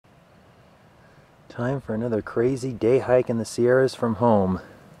Time for another crazy day hike in the Sierras from home.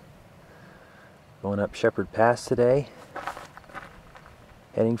 Going up Shepherd Pass today,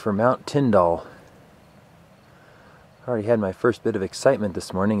 heading for Mount Tyndall. I already had my first bit of excitement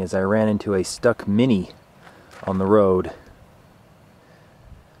this morning as I ran into a stuck Mini on the road.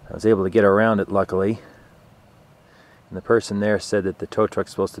 I was able to get around it luckily, and the person there said that the tow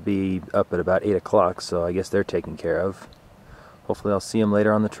truck's supposed to be up at about 8 o'clock, so I guess they're taken care of. Hopefully I'll see them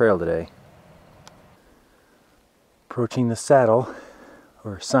later on the trail today. Approaching the saddle,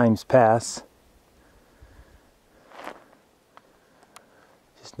 or Symmes Pass.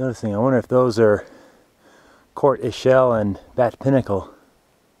 Just noticing, I wonder if those are Court Echelle and Bat Pinnacle.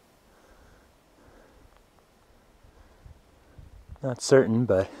 Not certain,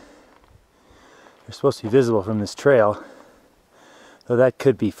 but they're supposed to be visible from this trail, though that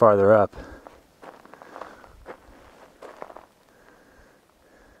could be farther up.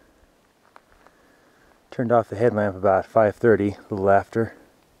 Turned off the headlamp about 5:30, a little after.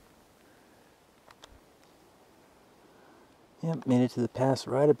 Yep, made it to the pass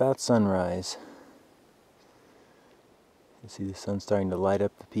right about sunrise. You see the sun starting to light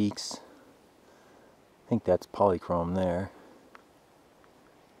up the peaks. I think that's polychrome there.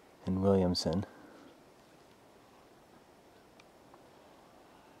 And Williamson.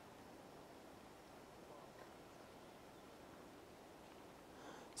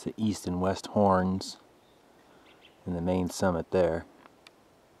 It's the east and west horns and the main summit there.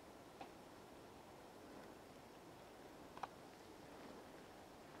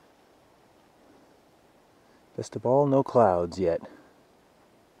 Best of all, no clouds yet.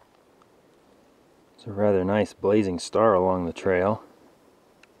 It's a rather nice blazing star along the trail.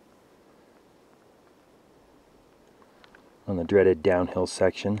 On the dreaded downhill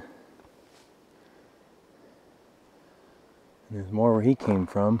section. And there's more where he came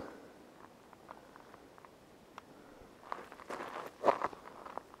from.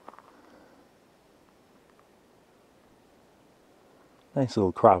 Nice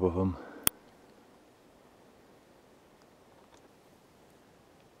little crop of them.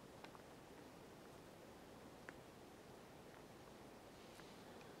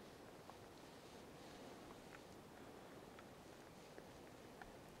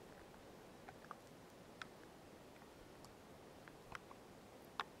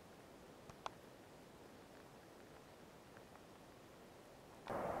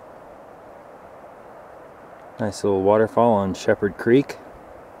 Nice little waterfall on Shepherd Creek.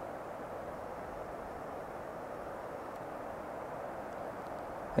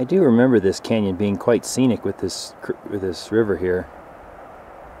 I do remember this canyon being quite scenic with this river here.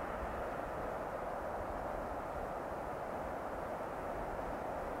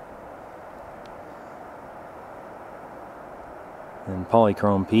 And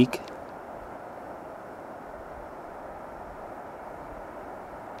Polychrome Peak.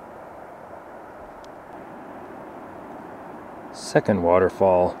 Second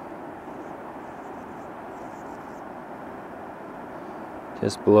waterfall.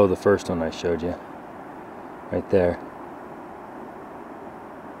 Just below the first one I showed you. Right there.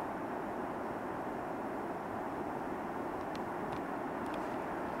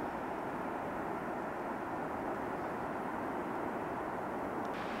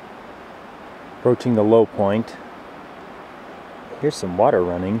 Approaching the low point. Here's some water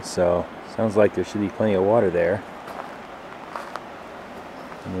running, so sounds like there should be plenty of water there.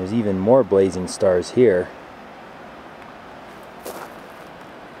 And there's even more blazing stars here.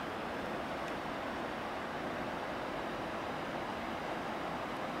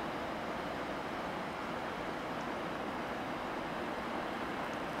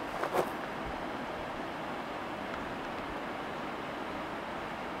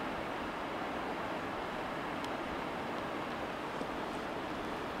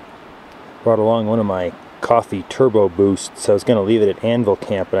 Brought along one of my coffee turbo boosts. I was going to leave it at Anvil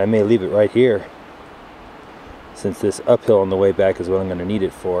Camp, but I may leave it right here, since this uphill on the way back is what I'm going to need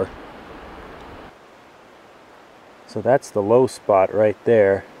it for. So that's the low spot right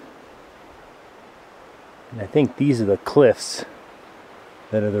there. And I think these are the cliffs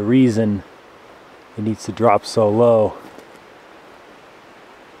that are the reason it needs to drop so low.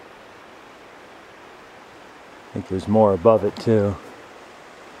 I think there's more above it too.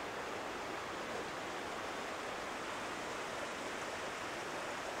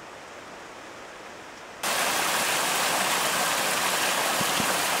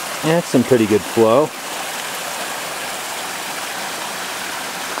 Yeah, that's some pretty good flow.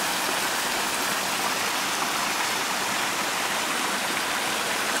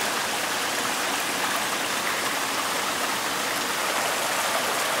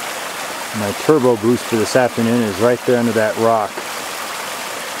 My turbo boost for this afternoon is right there under that rock.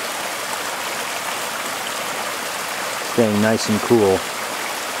 Staying nice and cool.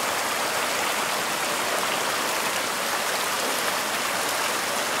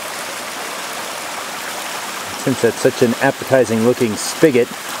 Since that's such an appetizing looking spigot,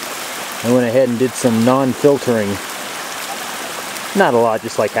 I went ahead and did some non-filtering. Not a lot,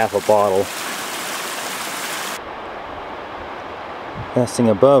 just like half a bottle. Passing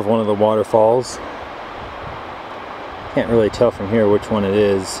above one of the waterfalls. Can't really tell from here which one it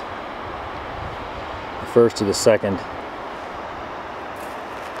is. The first or the second.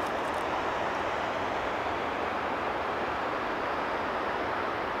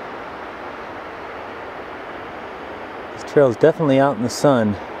 This trail is definitely out in the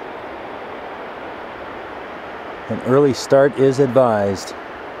sun. An early start is advised.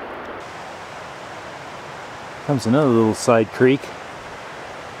 Comes another little side creek.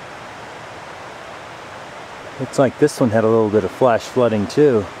 Looks like this one had a little bit of flash flooding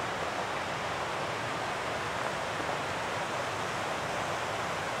too.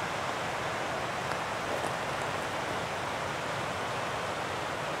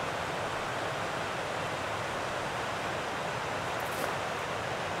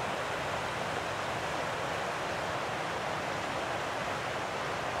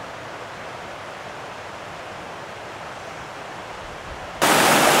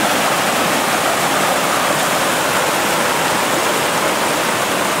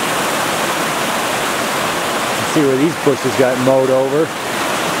 See where these bushes got mowed over.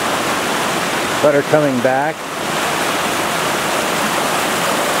 Better coming back.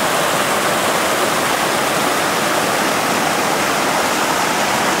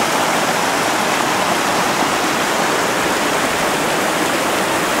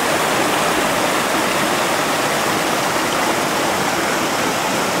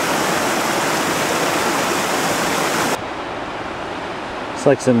 Looks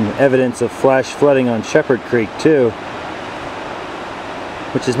like some evidence of flash flooding on Shepherd Creek too,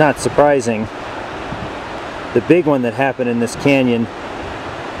 which is not surprising. The big one that happened in this canyon,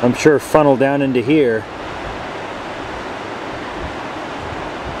 I'm sure, funneled down into here.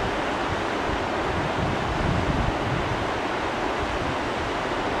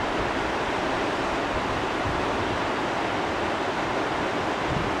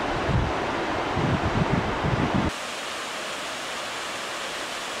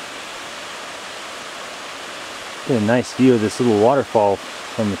 Get a nice view of this little waterfall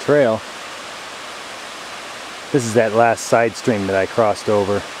from the trail. This is that last side stream that I crossed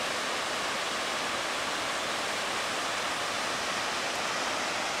over.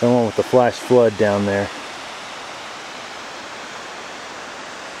 The one with the flash flood down there.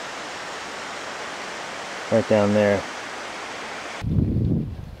 Right down there.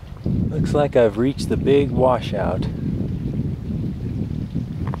 Looks like I've reached the big washout.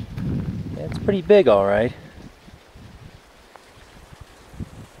 Yeah, it's pretty big, all right.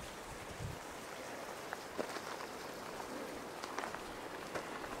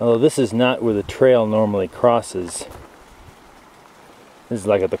 Although this is not where the trail normally crosses. This is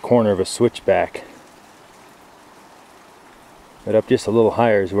like at the corner of a switchback. But up just a little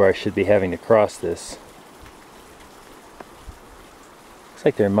higher is where I should be having to cross this. Looks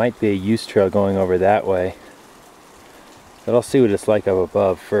like there might be a use trail going over that way. But I'll see what it's like up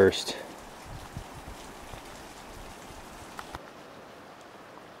above first.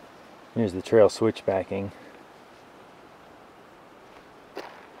 Here's the trail switchbacking.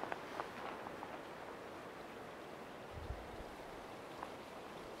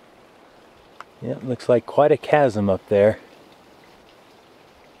 Yeah, looks like quite a chasm up there.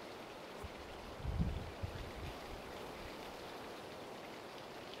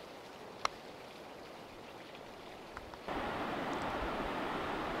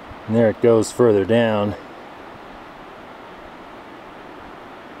 And there it goes further down.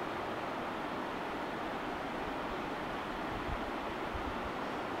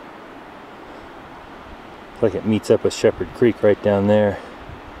 Looks like it meets up with Shepherd Creek right down there.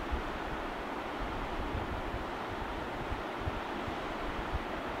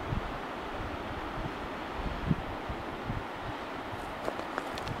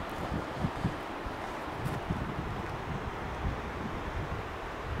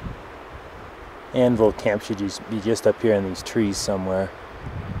 Anvil Camp should be just up here in these trees somewhere.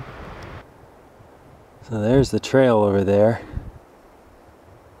 So there's the trail over there.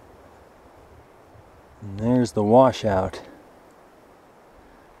 And there's the washout.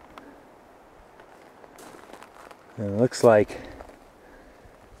 And it looks like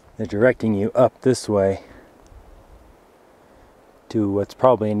they're directing you up this way to what's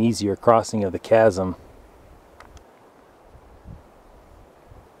probably an easier crossing of the chasm.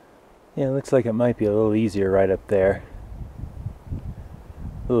 Yeah, it looks like it might be a little easier right up there.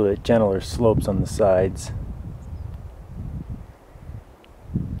 A little bit gentler slopes on the sides.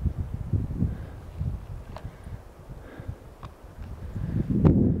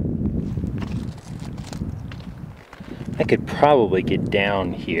 I could probably get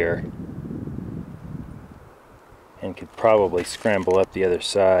down here and could probably scramble up the other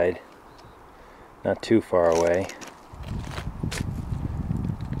side. Not too far away.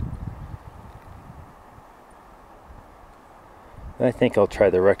 I think I'll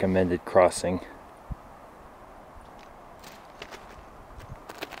try the recommended crossing.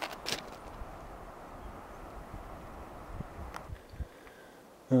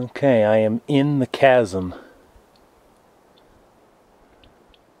 Okay, I am in the chasm.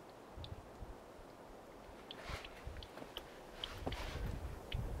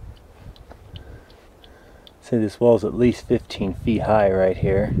 See, this wall's at least 15 feet high right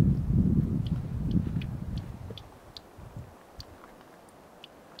here.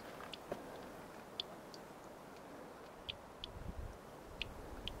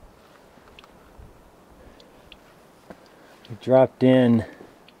 We dropped in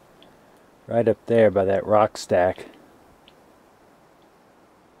right up there by that rock stack.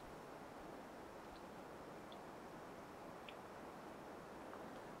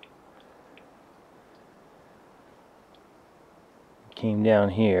 Came down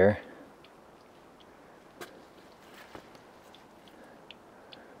here.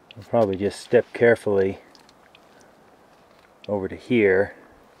 I'll probably just step carefully over to here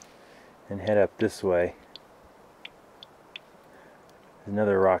and head up this way. There's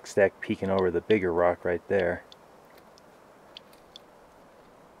another rock stack peeking over the bigger rock right there.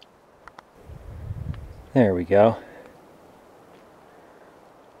 There we go.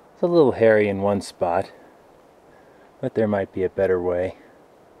 It's a little hairy in one spot, but there might be a better way.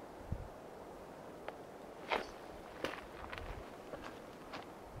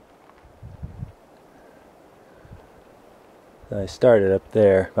 So I started up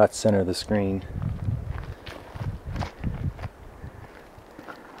there, about center of the screen.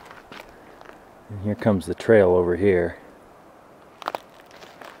 And here comes the trail over here.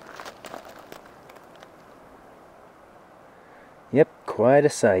 Yep, quite a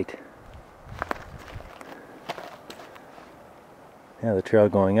sight. Now the trail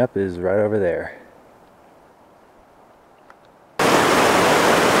going up is right over there.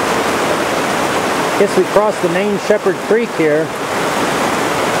 Guess we crossed the main Shepherd Creek here.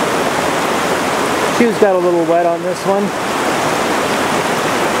 Shoes got a little wet on this one.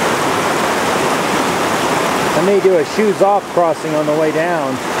 I may do a shoes off crossing on the way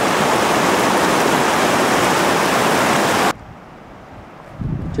down.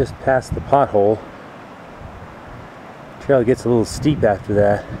 Just past the pothole. Trail gets a little steep after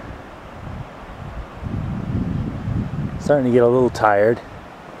that. Starting to get a little tired.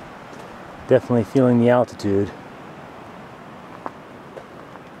 Definitely feeling the altitude.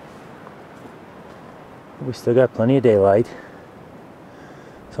 We still got plenty of daylight,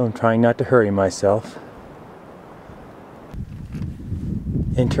 so I'm trying not to hurry myself.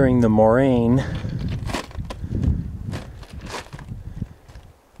 Entering the moraine.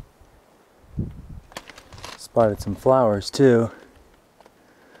 Spotted some flowers too.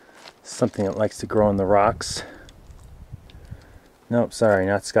 Something that likes to grow on the rocks. Nope, sorry,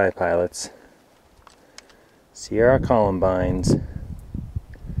 not sky pilots. Sierra columbines.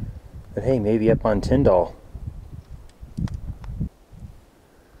 But hey, maybe up on Tyndall.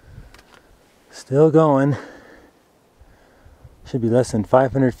 Still going. Should be less than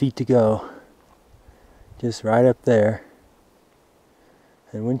 500 feet to go. Just right up there.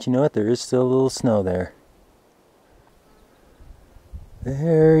 And wouldn't you know it, there is still a little snow there.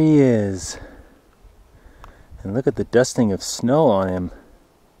 There he is. And look at the dusting of snow on him.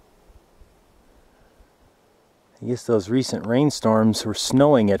 I guess those recent rainstorms were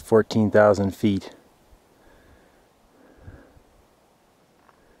snowing at 14,000 feet.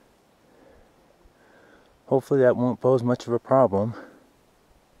 Hopefully that won't pose much of a problem.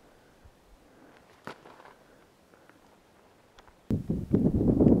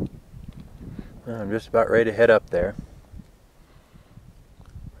 I'm just about ready to head up there.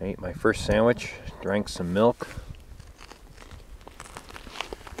 I ate my first sandwich, drank some milk.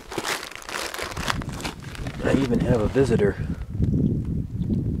 I even have a visitor.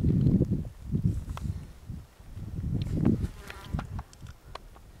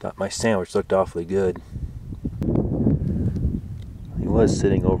 Thought my sandwich looked awfully good. He was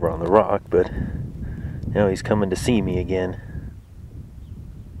sitting over on the rock, but now he's coming to see me again.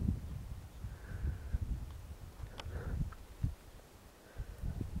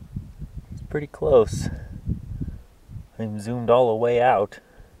 pretty close. I'm zoomed all the way out.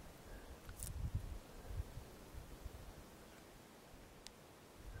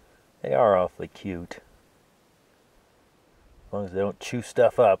 They are awfully cute. As long as they don't chew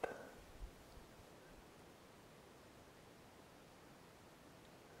stuff up.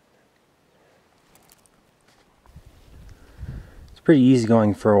 It's pretty easy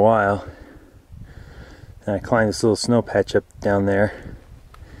going for a while. And I climbed this little snow patch up down there.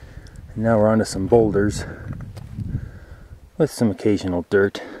 And now we're onto some boulders with some occasional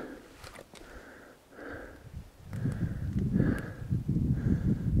dirt.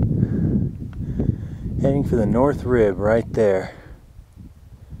 Heading for the North Rib right there.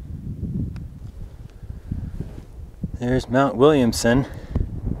 There's Mount Williamson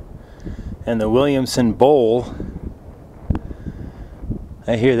and the Williamson Bowl.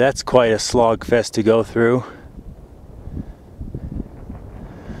 I hear that's quite a slog fest to go through.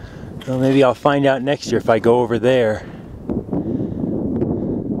 Well, maybe I'll find out next year if I go over there.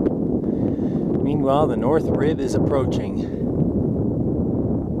 Meanwhile, the North Rib is approaching.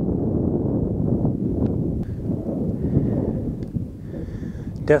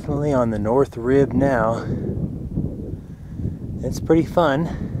 Definitely on the North Rib now. It's pretty fun.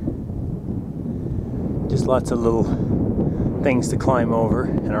 Just lots of little things to climb over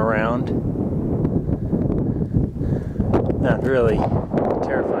and around. Not really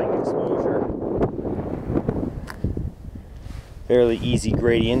terrifying exposure. Fairly easy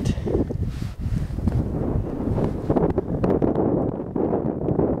gradient.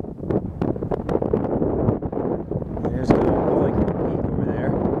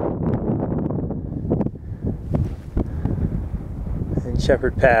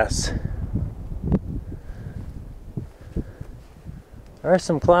 Shepherd Pass. There are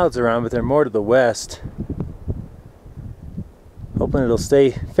some clouds around, but they're more to the west. Hoping it'll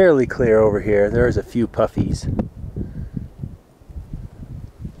stay fairly clear over here. There's a few puffies.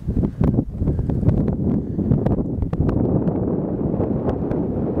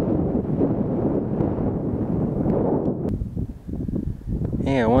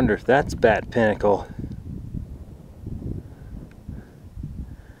 Hey, I wonder if that's Bat Pinnacle.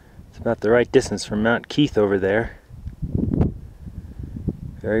 About the right distance from Mount Keith over there.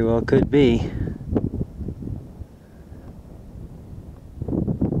 Very well could be.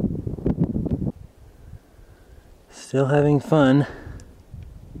 Still having fun.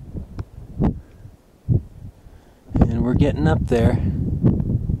 And we're getting up there.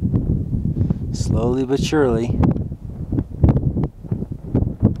 Slowly but surely.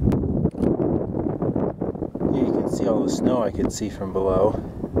 Here you can see all the snow I could see from below.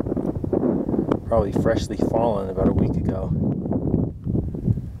 Probably freshly fallen about a week ago.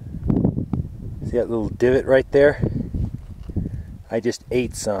 See that little divot right there? I just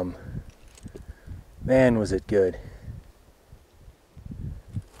ate some. Man, was it good.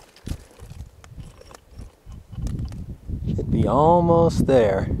 It'd be almost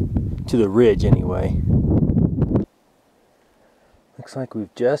there. To the ridge anyway. Looks like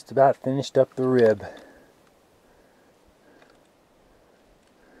we've just about finished up the rib.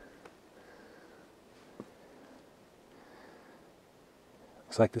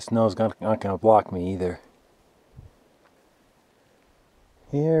 Looks like the snow's not going to block me either.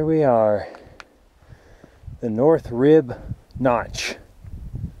 Here we are. The North Rib Notch.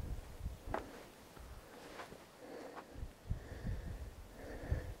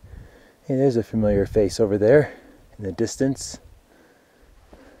 Hey, there's a familiar face over there in the distance.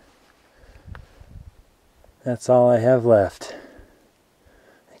 That's all I have left,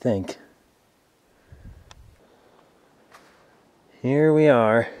 I think. Here we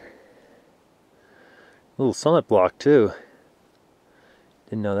are. Little summit block too.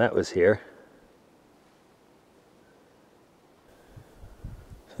 Didn't know that was here.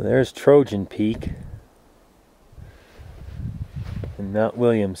 So there's Trojan Peak and Mount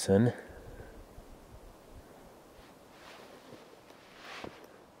Williamson.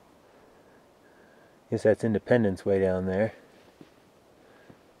 Guess that's Independence way down there.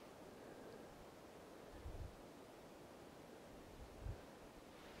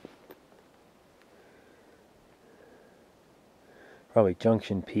 Probably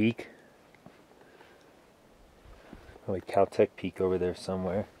Junction Peak. Probably Caltech Peak over there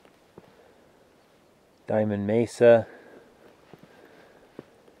somewhere. Diamond Mesa.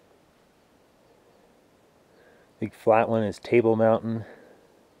 Big flat one is Table Mountain.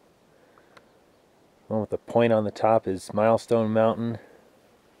 One with the point on the top is Milestone Mountain.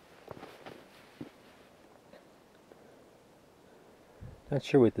 Not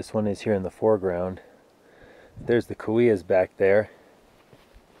sure what this one is here in the foreground. There's the Kauai's back there.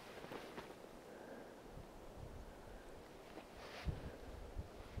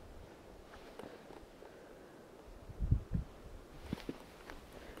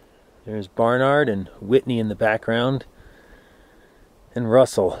 There's Barnard and Whitney in the background. And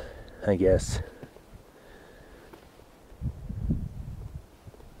Russell, I guess.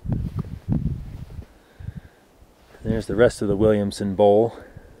 There's the rest of the Williamson Bowl.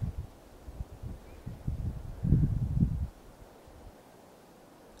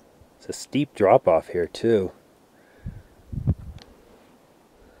 It's a steep drop off here too.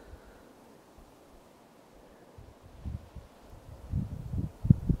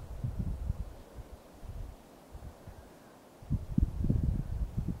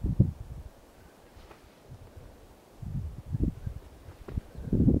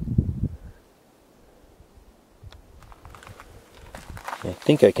 I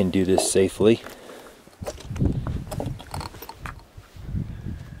think I can do this safely.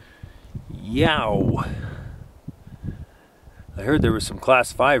 Yow! I heard there was some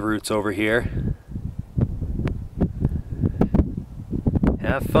class 5 routes over here.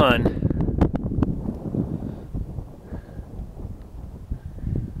 Have fun.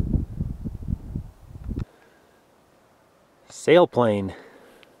 Sailplane.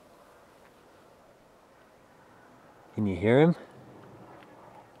 Can you hear him?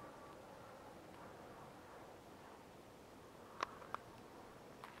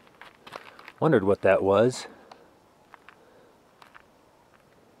 Wondered what that was.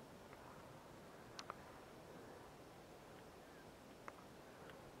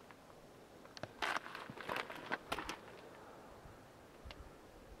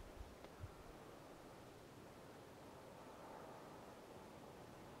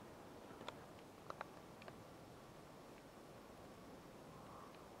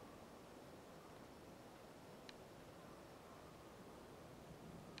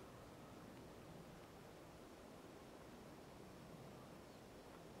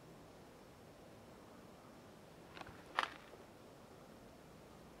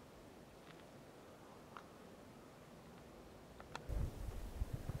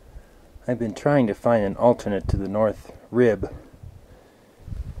 I've been trying to find an alternate to the north rib,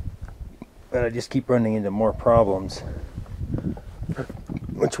 but I just keep running into more problems,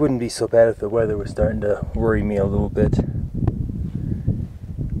 which wouldn't be so bad if the weather was starting to worry me a little bit.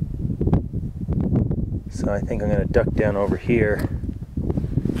 So I think I'm going to duck down over here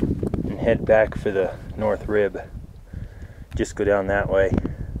and head back for the north rib. Just go down that way.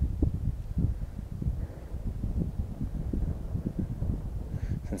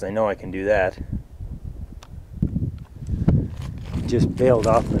 Since I know I can do that. Just bailed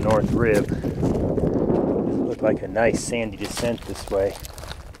off the north rib. It looked like a nice sandy descent this way.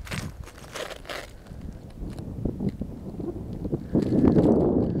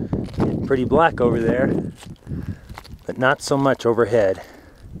 Getting pretty black over there, but not so much overhead.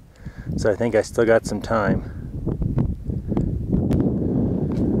 So I think I still got some time.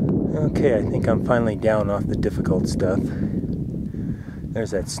 Okay, I think I'm finally down off the difficult stuff.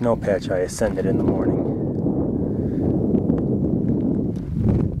 There's that snow patch I ascended in the morning.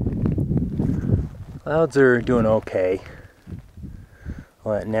 Clouds are doing okay.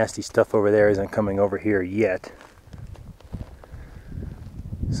 All that nasty stuff over there isn't coming over here yet.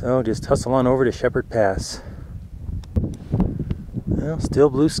 So just hustle on over to Shepherd Pass. Well, still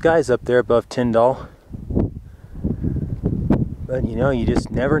blue skies up there above Tyndall. But you know, you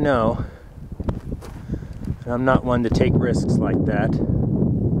just never know. And I'm not one to take risks like that.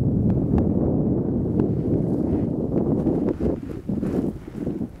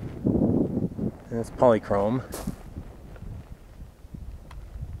 That's polychrome.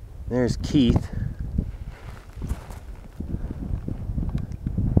 There's Keith.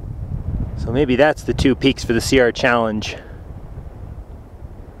 So maybe that's the 2 peaks for the CR Challenge.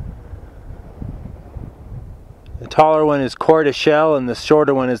 The taller one is Coeur de Shell and the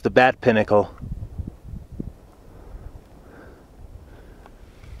shorter one is the Bat Pinnacle.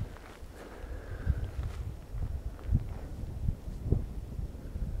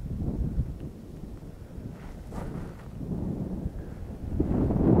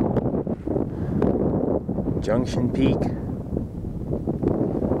 Junction Peak.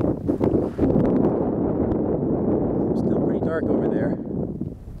 Still pretty dark over there.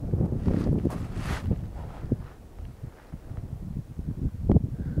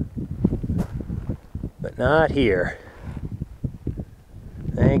 But not here.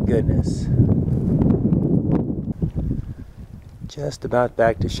 Thank goodness. Just about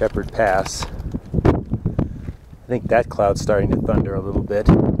back to Shepherd Pass. I think that cloud's starting to thunder a little bit.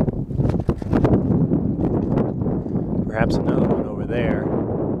 Perhaps another one over there.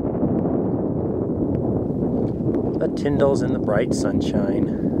 But Tyndall's in the bright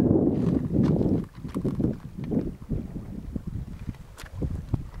sunshine.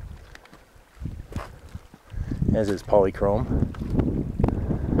 as is polychrome.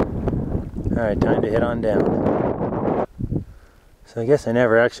 Alright, time to head on down. So I guess I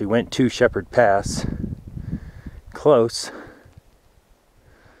never actually went to Shepherd Pass. Close.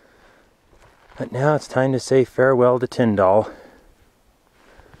 But now it's time to say farewell to Tyndall.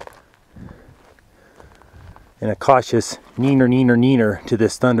 And a cautious neener, neener, neener to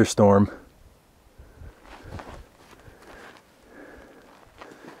this thunderstorm.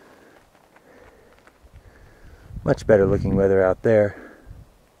 Much better looking weather out there.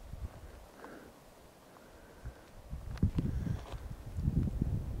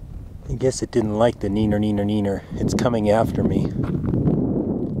 I guess it didn't like the neener, neener, neener. It's coming after me.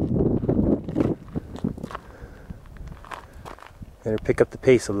 Better pick up the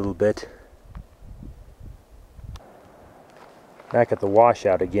pace a little bit. Back at the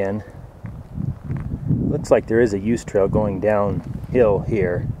washout again. Looks like there is a use trail going downhill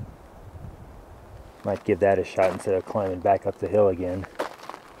here. Might give that a shot instead of climbing back up the hill again.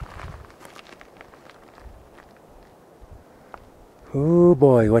 Oh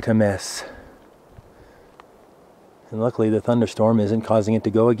boy, what a mess. And luckily the thunderstorm isn't causing it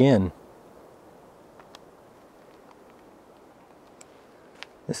to go again.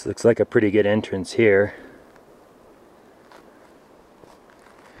 This looks like a pretty good entrance here.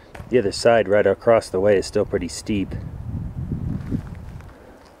 The other side right across the way is still pretty steep.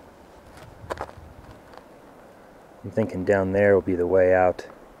 I'm thinking down there will be the way out.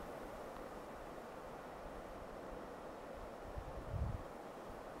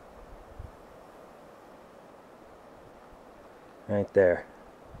 Right there.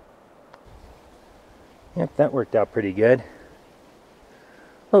 Yep, that worked out pretty good.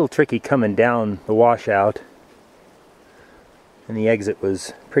 A little tricky coming down the washout. And the exit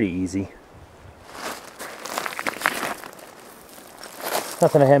was pretty easy.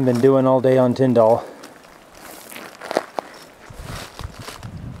 Nothing I haven't been doing all day on Tyndall.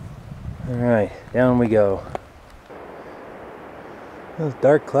 Alright, down we go. Those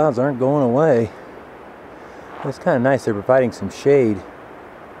dark clouds aren't going away. It's kind of nice, they're providing some shade.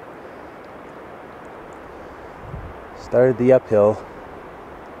 Started the uphill.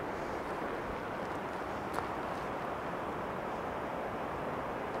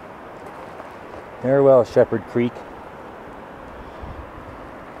 Farewell, Shepherd Creek.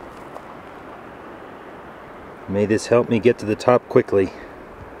 May this help me get to the top quickly.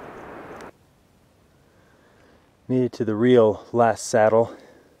 Made it to the real last saddle.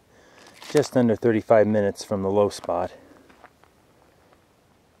 Just under 35 minutes from the low spot.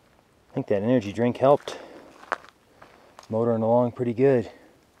 I think that energy drink helped. Motoring along pretty good.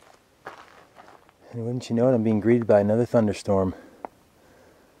 And wouldn't you know it, I'm being greeted by another thunderstorm.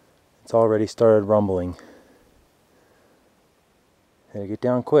 It's already started rumbling. Gotta get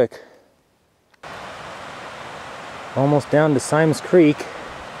down quick. Almost down to Symmes Creek.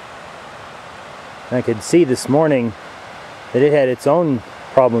 I could see this morning that it had its own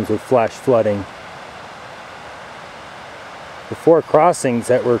problems with flash flooding. The 4 crossings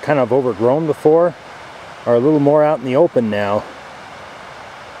that were kind of overgrown before are a little more out in the open now.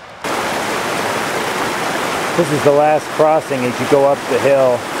 This is the last crossing as you go up the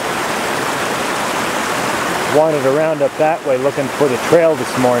hill. Wandered around up that way looking for the trail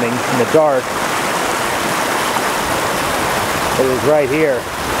this morning in the dark. It was right here.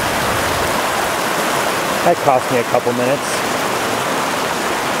 That cost me a couple minutes.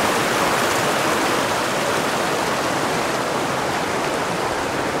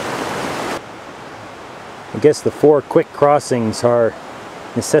 I guess the 4 quick crossings are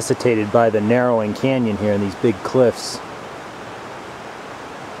necessitated by the narrowing canyon here and these big cliffs.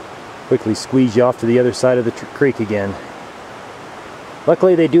 Quickly squeeze you off to the other side of the creek again.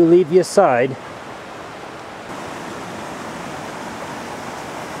 Luckily they do leave you aside.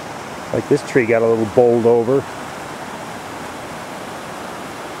 Like this tree got a little bowled over.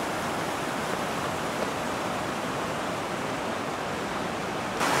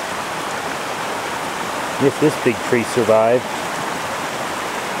 If this big tree survived.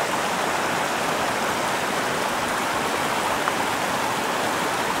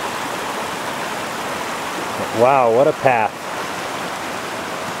 Wow, what a path.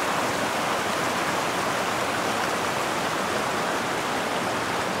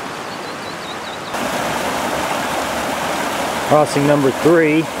 Crossing number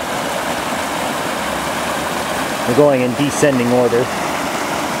 3. We're going in descending order,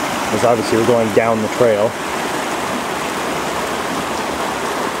 because obviously we're going down the trail.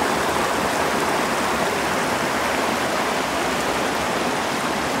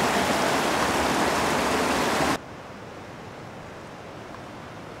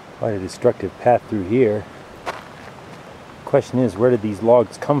 Quite a destructive path through here. Question is, where did these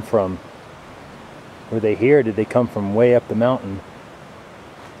logs come from? Were they here, or did they come from way up the mountain?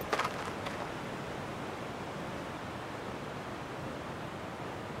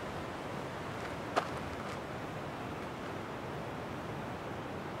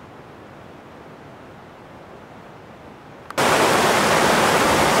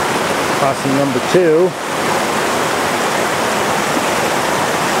 Crossing number 2.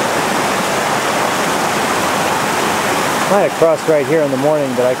 I had crossed right here in the morning,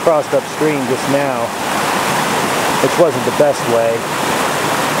 but I crossed upstream just now, which wasn't the best way.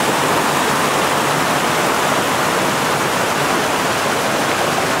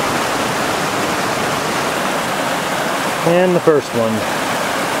 And the first one.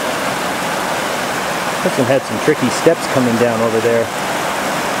 This one had some tricky steps coming down over there.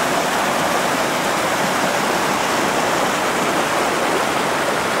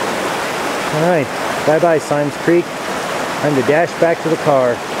 Alright, bye-bye Symmes Creek. Time to dash back to the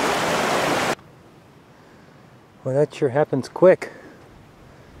car. Well, that sure happens quick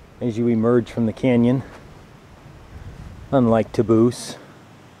as you emerge from the canyon, unlike Taboose.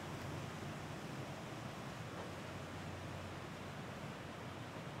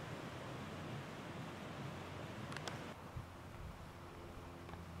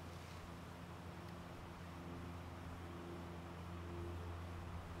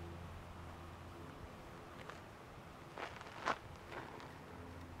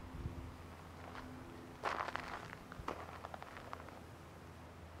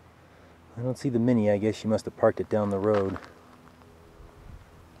 I don't see the Mini. I guess you must have parked it down the road.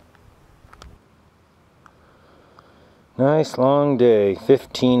 Nice long day,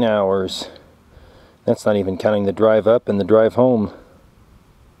 15 hours. That's not even counting the drive up and the drive home.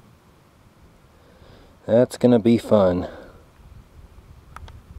 That's gonna be fun.